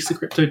going to release the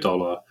crypto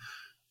dollar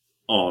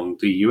on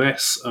the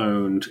US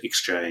owned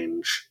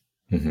exchange,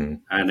 Mm-hmm.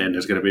 and then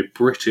there's going to be a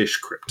British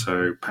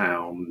crypto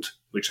pound,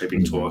 which they've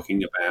been Mm-hmm.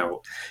 talking about, and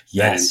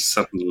then Yes,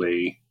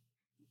 suddenly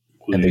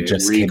and they we're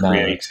just came out.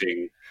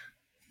 recreating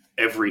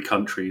every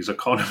country's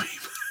economy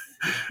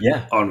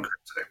Yeah, on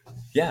crypto.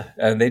 yeah,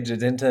 and they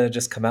didn't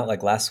just come out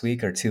like last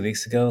week or 2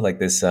 weeks ago, like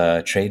this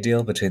trade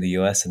deal between the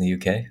U.S. and the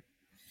U.K.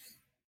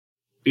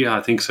 Yeah,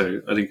 I think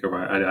so. I think you're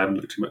right. I haven't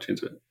looked too much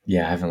into it.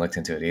 Yeah, I haven't looked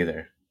into it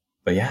either.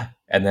 But yeah,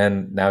 and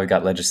then now we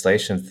got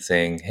legislation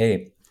saying,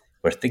 hey,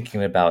 we're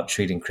thinking about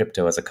treating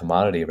crypto as a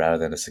commodity rather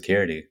than a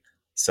security.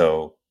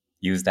 So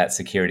use that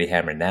security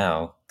hammer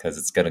now because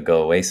it's going to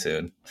go away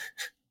soon.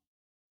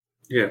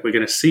 Yeah, we're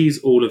going to seize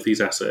all of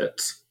these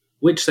assets,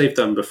 which they've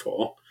done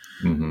before.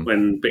 Mm-hmm.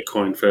 When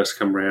Bitcoin first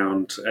come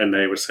around and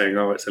they were saying,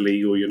 oh, it's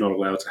illegal, you're not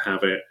allowed to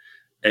have it.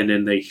 And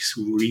then they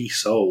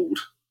resold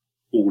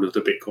all of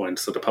the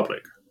Bitcoins to the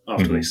public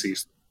after they Mm-hmm.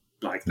 seized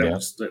them. Like Yeah,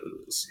 that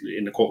was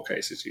in the court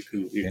cases,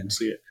 you yeah. can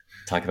see it.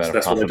 Talk about So a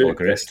that's what they're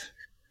profitable doing.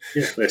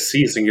 grift. They're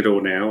seizing it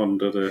all now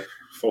under the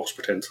false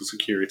pretense of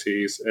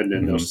securities, and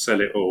then they'll Mm-hmm.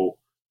 sell it all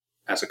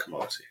as a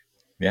commodity.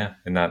 Yeah,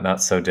 and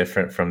not so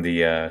different from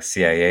the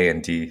CIA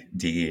and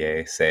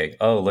DEA saying,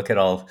 "Oh, look at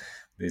all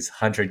these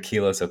 100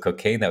 kilos of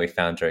cocaine that we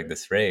found during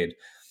this raid.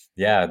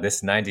 Yeah,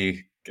 this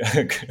 90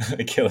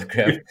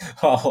 kilogram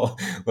haul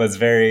was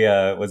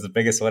the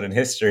biggest one in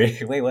history.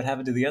 Wait, what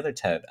happened to the other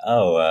 10?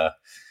 Oh,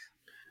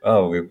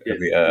 Yeah,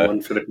 we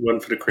one for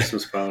the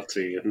Christmas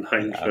party, and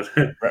nine yeah,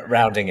 for the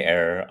rounding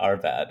error, our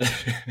bad.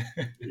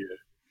 yeah.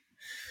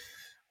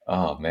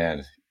 Oh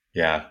man,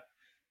 yeah,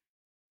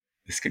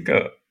 this could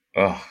go.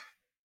 Oh,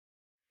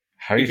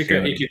 how are It you could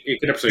go. feeling? It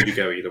could absolutely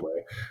go either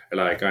way.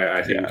 Like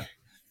I think, Yeah,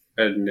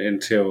 and or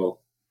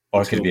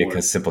it could until be more,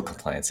 a simple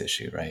compliance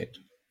issue, right?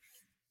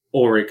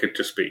 or it could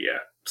just be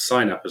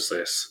sign up as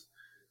this,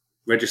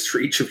 register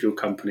each of your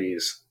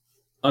companies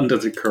under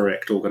the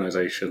correct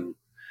organization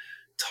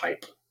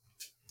type,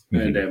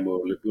 and Hmm. then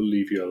we'll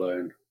leave you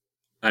alone,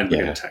 and we're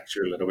going Yeah, to tax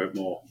you a little bit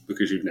more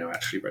because you've now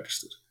actually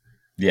registered.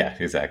 yeah,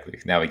 exactly.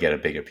 Now we get a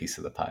bigger piece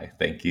of the pie.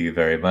 Thank you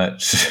very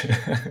much.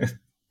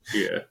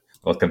 Yeah.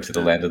 Welcome to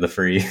the land Um, of the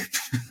free.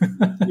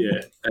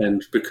 yeah,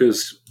 and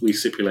because we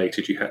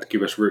stipulated you had to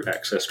give us root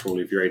access to all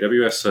of your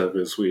AWS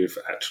servers, we've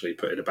actually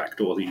put in a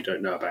backdoor that you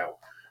don't know about,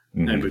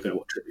 and Hmm. we're going to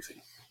watch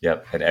everything.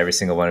 Yep. And every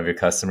single one of your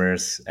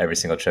customers, every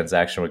single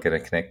transaction, we're going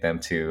to connect them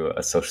to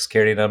a social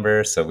security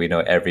number. So we know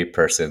every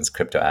person's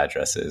crypto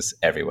addresses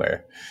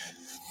everywhere.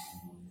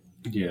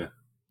 Yeah,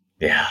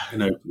 Yeah.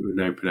 and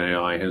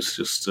OpenAI has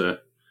Hmm.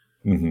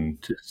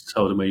 just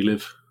told them where you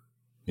live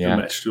and Yeah.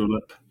 matched it all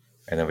up.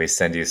 And then we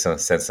send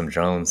some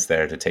drones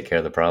there to take care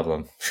of the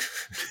problem.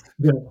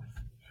 Yeah.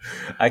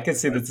 I can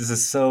see that this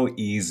is so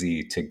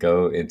easy to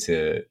go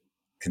into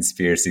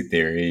conspiracy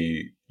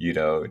theory,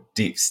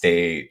 deep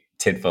state,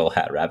 tinfoil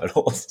hat rabbit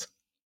holes.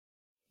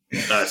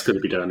 It's going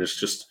to be done. It's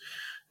just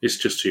too.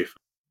 It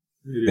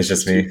It's is just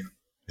just too. me.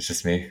 It's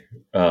just me.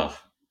 Oh,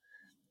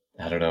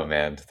 I don't know,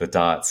 man. The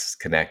dots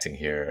connecting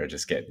here are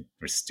just getting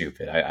we're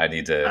stupid. I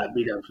need to. I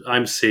mean,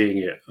 I'm seeing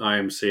it. I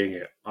am seeing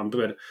it.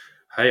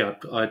 Hey,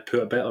 I'd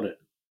put a bet on it.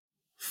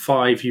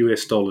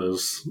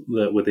 $5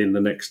 that within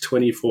the next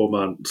 24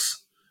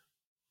 months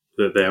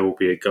that there will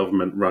be a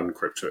government-run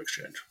crypto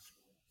exchange.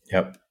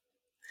 Yep.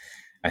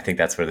 I think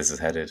that's where this is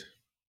headed.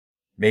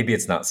 Maybe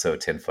it's not so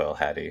tinfoil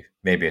hatty.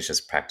 Maybe it's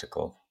just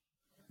practical.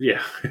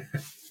 Yeah,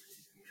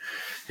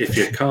 if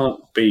you can't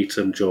beat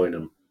them, join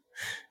them.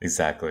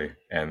 Exactly.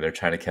 And they're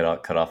trying to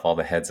cut off all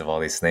the heads of all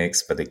these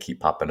snakes, but they keep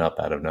popping up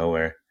out of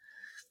nowhere.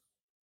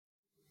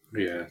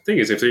 Yeah. Thing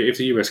is, if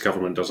the US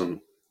government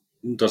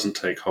doesn't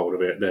take hold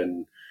of it,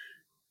 then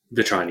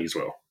the Chinese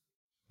will.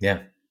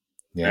 Yeah.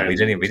 Yeah, we And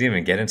didn't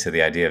even get into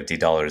the idea of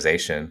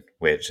de-dollarization,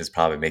 which is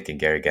probably making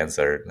Gary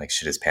Gensler like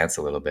shit his pants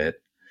a little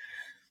bit.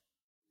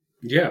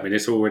 yeah, I mean,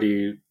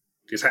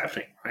 it's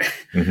happening, right?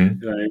 Hmm.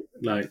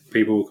 Like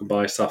people can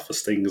buy stuff for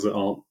things that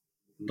aren't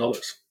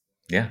dollars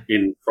Yeah.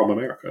 in from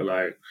America.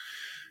 Like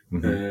Hmm.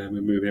 we're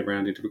moving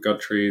around into different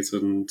countries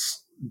and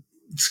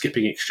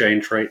skipping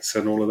exchange rates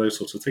and all of those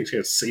sorts of things. Yeah,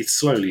 it's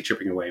slowly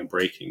chipping away and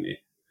breaking it.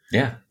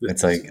 Yeah,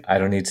 it's It's, like I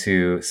don't need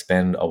to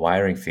spend a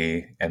wiring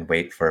fee and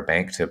wait for a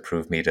bank to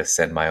approve me to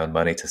send my own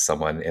money to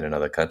someone in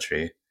another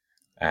country.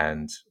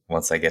 And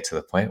once I get to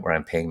the point where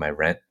I'm paying my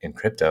rent in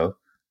crypto,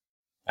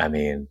 I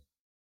mean,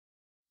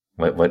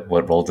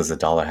 what role does a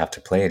dollar have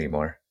to play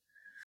anymore?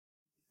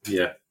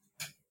 yeah,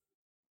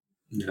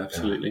 yeah, Uh,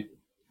 absolutely,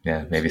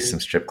 yeah, maybe some absolutely.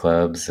 strip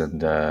clubs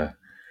and I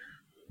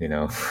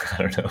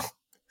don't know,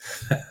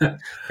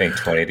 paying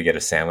 20 to get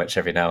a sandwich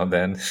every now and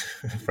then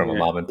from a Yeah,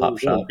 mom and pop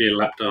what shop. would be a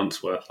lap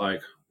dance worth?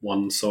 Like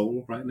one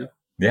soul right now?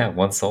 Yeah,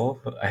 one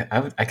soul.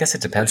 I guess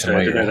it depends on Actually, I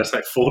where don't you're know. at. That's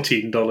like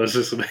 $14,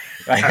 isn't it?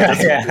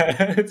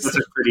 Yeah, That's a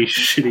pretty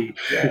shitty.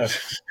 yeah.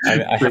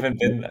 I haven't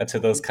been to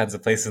those kinds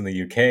of places in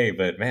the UK,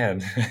 but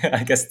man,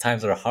 I guess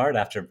times are hard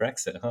after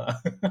Brexit,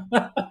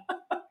 huh?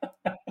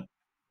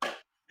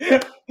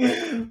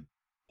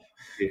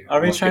 Yeah, Are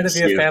I we must trying get to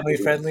be a Sears.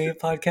 family-friendly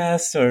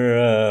podcast, or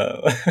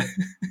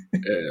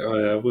Oh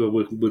yeah,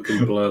 we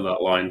can blur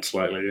that line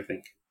slightly, I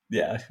think.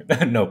 yeah,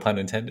 no pun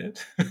intended.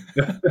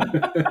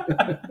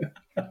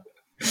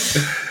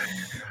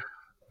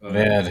 um,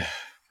 Man,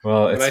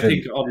 well, but it's I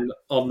think been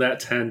on that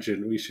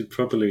tangent, we should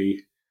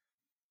probably,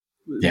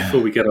 before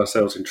yeah, we get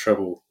ourselves in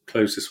trouble,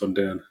 close this one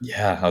down.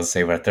 yeah. I'll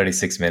say we're at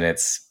 36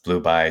 minutes, blew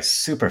by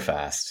super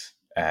fast,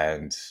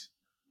 and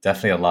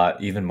definitely a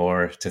lot, even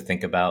more to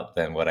think about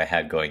than what I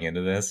had going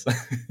into this,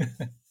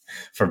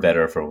 for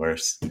better or for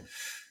worse.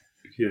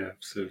 Yeah,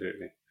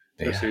 absolutely.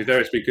 But yeah, Absolutely. No,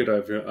 it's been good.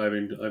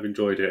 I've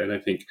enjoyed it, and I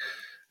think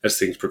as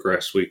things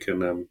progress, we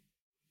can.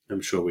 I'm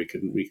sure we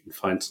can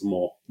find some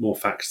more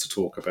facts to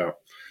talk about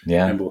and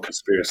yeah, more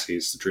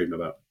conspiracies to dream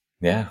about.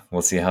 yeah.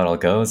 We'll see how it all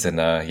goes, and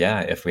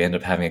yeah, if we end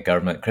up having a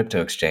government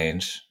crypto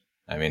exchange,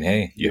 I mean,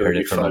 hey, you You owe heard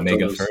me it from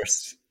Omega $5.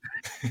 first.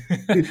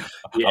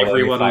 Yeah, I'll owe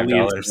you everyone on the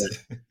 $5.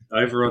 internet.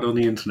 Everyone on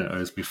the internet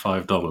owes me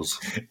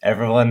 $5.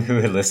 Everyone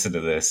who listened to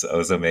this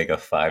owes Omega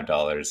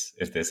 $5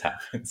 if this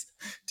happens.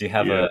 Do you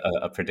have Yeah,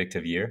 a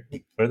predictive year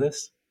for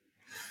this?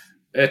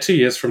 2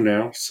 years from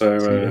now, Two so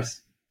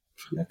years.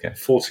 Okay.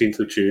 14th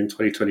of June,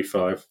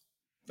 2025.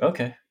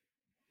 Okay.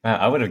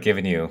 I would have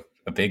given you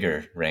a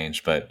bigger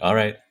range, but all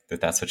right, if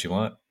that's what you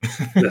want.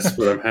 That's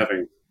what I'm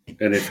having,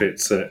 and if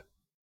it's on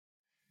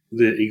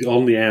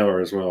the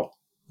hour as well,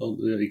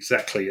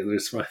 exactly at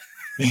this way.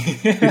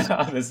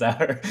 On this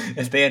hour,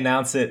 if they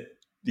announce it,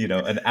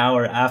 an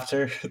hour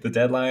after the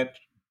deadline,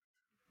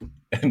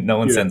 no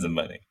one Yeah, sends them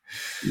money.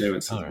 no one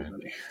All sends me right.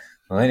 money.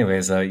 Well,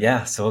 anyways,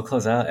 yeah. So we'll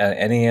close out.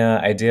 Any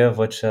idea of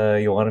what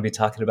you want to be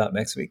talking about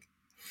next week?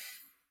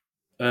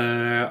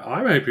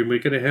 I'm hoping we're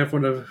going to have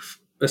one of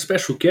a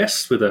special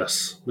guest with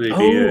us, maybe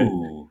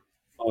Oh,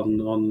 on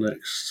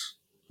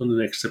the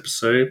next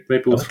episode.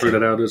 Maybe we'll throw okay.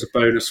 that out as a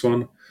bonus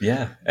one.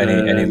 Yeah.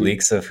 Any Um,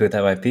 leaks of who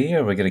that might be,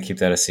 or we're gonna keep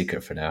that a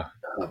secret for now?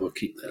 we'll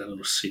keep that a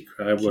little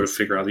secret. I want to Keep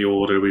figure out the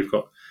order. We've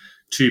got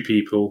two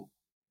people.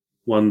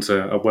 One's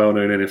a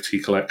well-known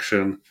NFT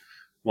collection.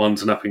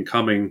 One's an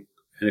up-and-coming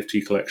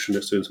NFT collection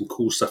that's doing some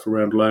cool stuff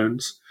around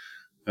loans.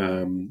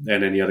 And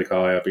any other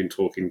guy I've been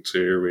talking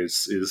to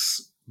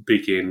is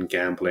big in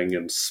gambling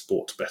and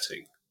sport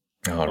betting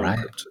all on right.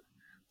 crypto.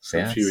 So So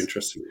a yeah. few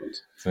interesting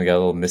ones. So we got a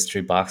little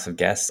mystery box of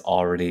guests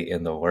already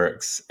in the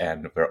works,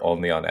 and we're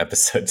only on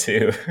episode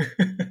 2.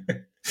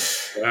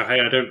 Hey,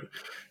 I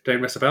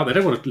don't mess about. They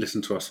don't want to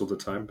listen to us all the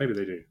time. Maybe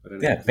they do. I don't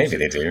know. Yeah, We'll maybe see.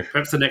 they do.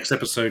 Perhaps the next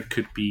episode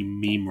could be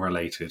meme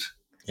related.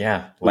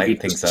 Yeah, We lighten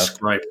could just things up.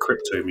 describe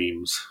crypto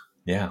memes.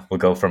 Yeah, we'll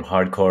go from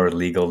hardcore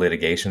legal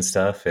litigation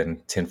stuff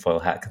and tinfoil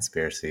hat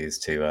conspiracies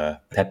to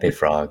Pepe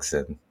frogs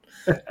and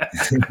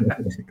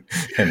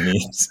and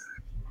memes.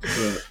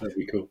 That'd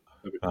be cool.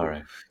 That'd be All cool.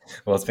 right.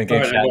 Well, it's been All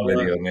good right. chatting with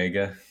Well, you,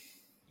 Omega.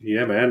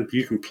 yeah, man.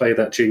 You can play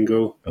that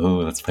jingle, Oh,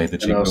 let's play the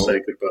and I'll jingle. say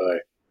goodbye.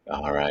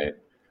 All right.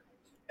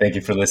 Thank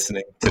you for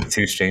listening to the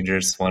Two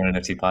Strangers, One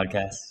NFT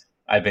podcast.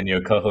 I've been your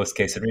co-host,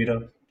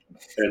 Quesarrito.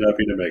 And I've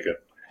been Omega.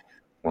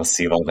 We'll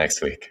see you all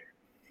next week.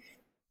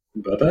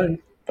 Bye bye.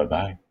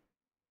 Bye-bye.